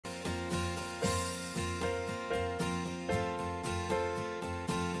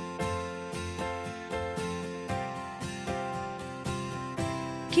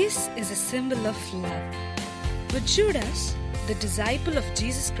kiss is a symbol of love. But Judas, the disciple of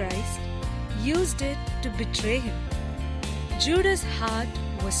Jesus Christ, used it to betray him. Judas' heart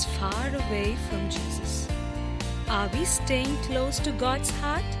was far away from Jesus. Are we staying close to God's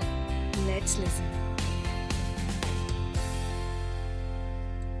heart? Let's listen.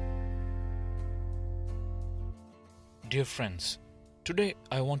 Dear friends, today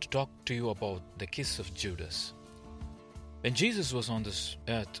I want to talk to you about the kiss of Judas. When Jesus was on this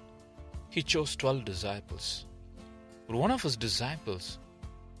earth, he chose 12 disciples. But one of his disciples,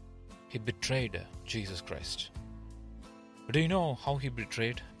 he betrayed Jesus Christ. Do you know how he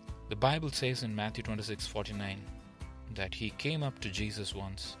betrayed? The Bible says in Matthew 26:49 that he came up to Jesus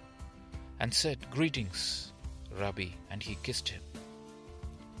once and said, "Greetings, Rabbi," and he kissed him.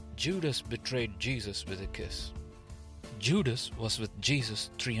 Judas betrayed Jesus with a kiss. Judas was with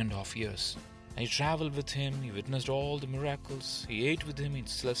Jesus 3.5 years. He traveled with him, he witnessed all the miracles, he ate with him, he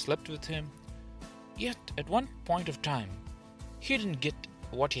slept with him. Yet, at one point of time, he didn't get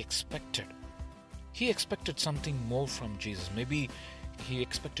what he expected. He expected something more from Jesus. Maybe he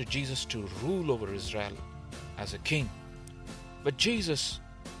expected Jesus to rule over Israel as a king. But Jesus'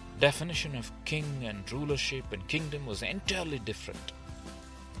 definition of king and rulership and kingdom was entirely different.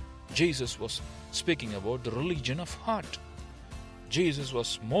 Jesus was speaking about the religion of heart. Jesus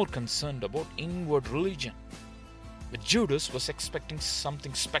was more concerned about inward religion. But Judas was expecting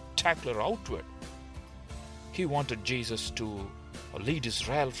something spectacular outward. He wanted Jesus to lead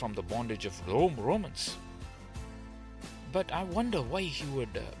Israel from the bondage of Romans. But I wonder why he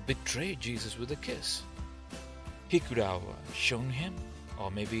would betray Jesus with a kiss. He could have shown him,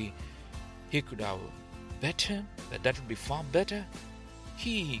 or maybe he could have bet him that would be far better.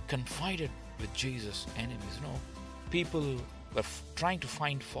 He confided with Jesus' enemies. People were trying to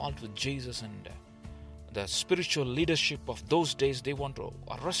find fault with Jesus, and the spiritual leadership of those days, they want to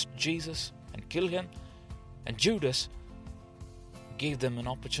arrest Jesus and kill him. And Judas gave them an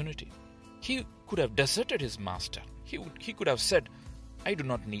opportunity. He could have deserted his master. He could have said, "I do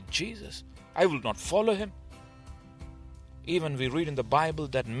not need Jesus. I will not follow him." Even we read in the Bible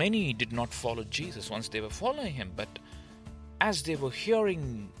that many did not follow Jesus once they were following him. But as they were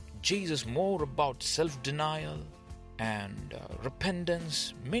hearing Jesus more about self-denial and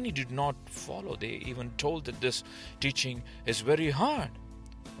repentance, many did not follow. They even told that this teaching is very hard,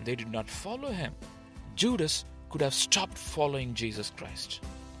 and they did not follow him. Judas could have stopped following Jesus Christ.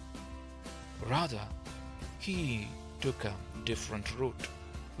 Rather, he took a different route.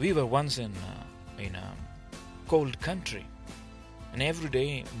 We were once in a cold country, and every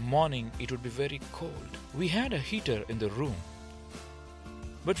day morning it would be very cold. We had a heater in the room,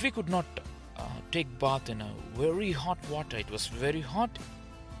 but we could not take bath in a very hot water. It was very hot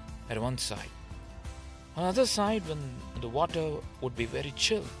at one side. On the other side, when the water would be very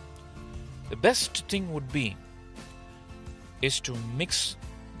chill, the best thing would be is to mix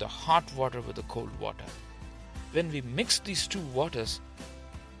the hot water with the cold water. When we mix these two waters,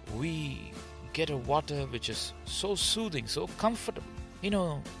 we get a water which is so soothing, so comfortable.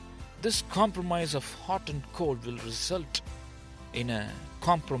 This compromise of hot and cold will result in a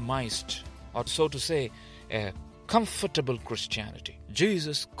compromised, or so to say, a comfortable Christianity.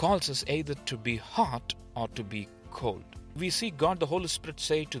 Jesus calls us either to be hot or to be cold. We see God the Holy Spirit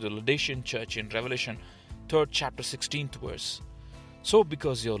say to the Laodicean church in Revelation 3rd chapter 16th verse, "So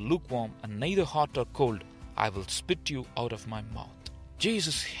because you're lukewarm and neither hot or cold, I will spit you out of my mouth."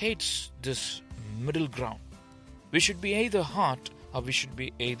 Jesus hates this middle ground. We should be either hot or we should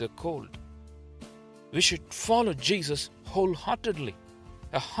be either cold. We should follow Jesus wholeheartedly.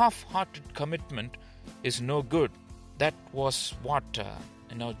 A half-hearted commitment is no good. That was what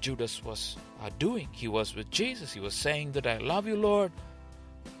Judas was doing. He was with Jesus. He was saying that, "I love you, Lord.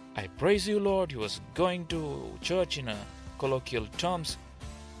 I praise you, Lord." He was going to church in colloquial terms.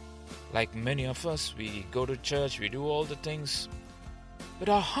 Like many of us, we go to church, we do all the things, but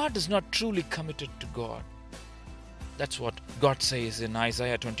our heart is not truly committed to God. That's what God says in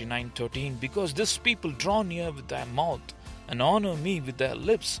Isaiah 29:13, "Because this people draw near with their mouth and honor me with their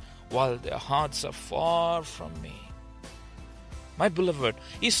lips, while their hearts are far from me." My beloved,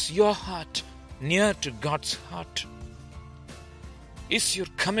 is your heart near to God's heart? Is your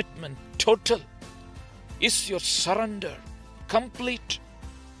commitment total? Is your surrender complete?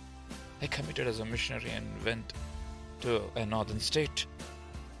 I committed as a missionary and went to a northern state.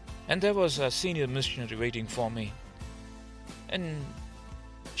 And there was a senior missionary waiting for me. And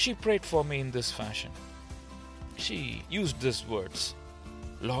she prayed for me in this fashion. She used these words,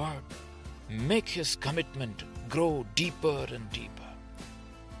 "Lord, make his commitment grow deeper and deeper."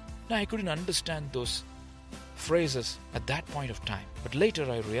 Now I couldn't understand those phrases at that point of time. But later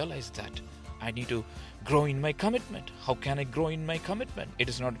I realized that I need to grow in my commitment. How can I grow in my commitment? It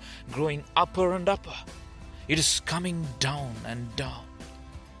is not growing upper and upper. It is coming down and down.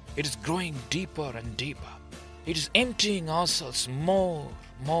 It is growing deeper and deeper. It is emptying ourselves more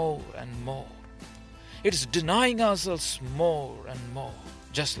and more. It is denying ourselves more and more.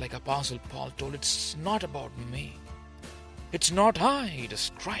 Just like Apostle Paul told, it's not about me. It's not I, it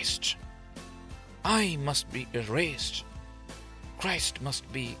is Christ. I must be erased. Christ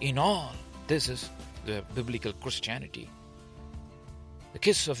must be in all. This is the biblical Christianity. The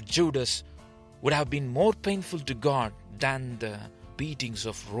kiss of Judas would have been more painful to God than the beatings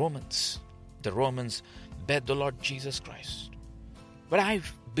of Romans. The Romans beat the Lord Jesus Christ. But I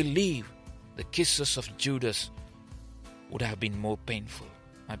believe the kisses of Judas would have been more painful.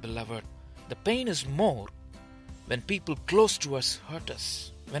 My beloved, the pain is more when people close to us hurt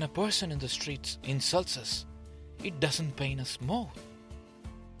us. When a person in the streets insults us, it doesn't pain us more.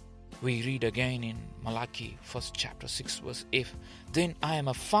 We read again in Malachi, 1st chapter 6 verse, if then I am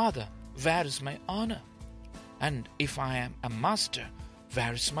a father, where is my honor? And if I am a master,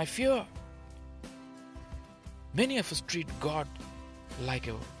 where is my fear? Many of us treat God like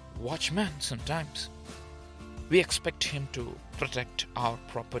a watchman sometimes. We expect Him to protect our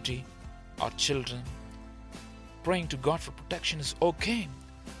property, our children. Praying to God for protection is okay.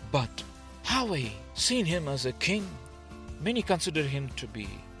 But have we seen Him as a king? Many consider Him to be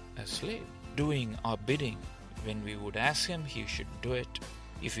a slave, doing our bidding. When we would ask Him, He should do it.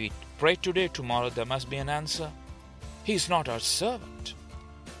 If we pray today, tomorrow there must be an answer. He is not our servant.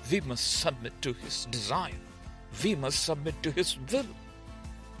 We must submit to His desire. We must submit to His will.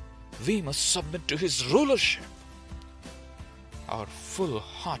 We must submit to His rulership. Our full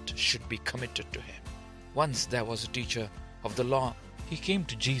heart should be committed to Him. Once there was a teacher of the law. He came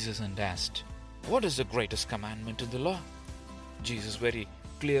to Jesus and asked, what is the greatest commandment in the law? Jesus very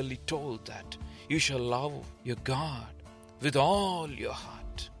clearly told that you shall love your God with all your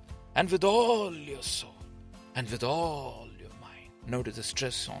heart and with all your soul and with all your mind. Notice the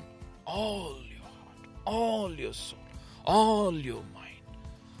stress on all your heart, all your soul, all your mind.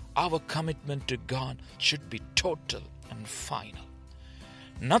 Our commitment to God should be total and final.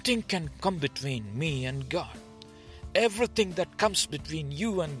 Nothing can come between me and God. Everything that comes between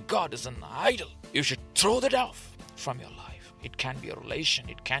you and God is an idol. You should throw that off from your life. It can be a relation,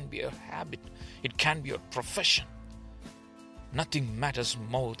 it can be a habit, it can be a profession. Nothing matters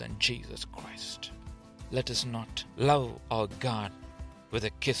more than Jesus Christ. Let us not love our God with a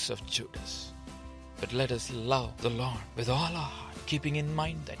kiss of Judas, but let us love the Lord with all our heart, keeping in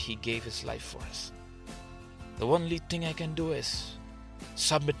mind that He gave His life for us. The only thing I can do is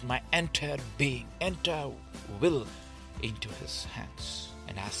submit my entire being, entire will into His hands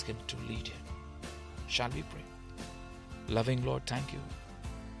and ask Him to lead Him. Shall we pray? Loving Lord, thank you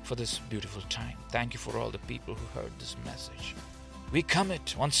for this beautiful time. Thank you for all the people who heard this message. We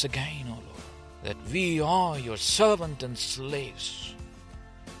commit once again, O Lord, that we are your servant and slaves.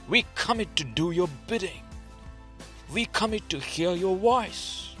 We commit to do your bidding. We commit to hear your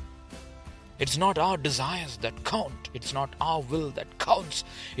voice. It's not our desires that count. It's not our will that counts.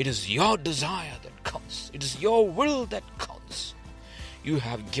 It is your desire that counts. It is your will that counts. You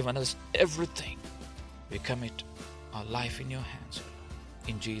have given us everything. We commit our life in your hands, O Lord.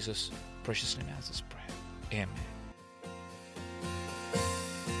 In Jesus' precious name, as this prayer. Amen.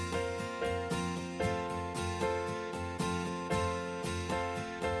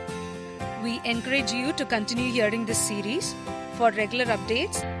 We encourage you to continue hearing this series. For regular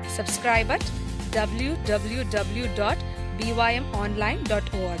updates, subscribe at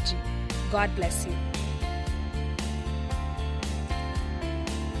www.bymonline.org. God bless you.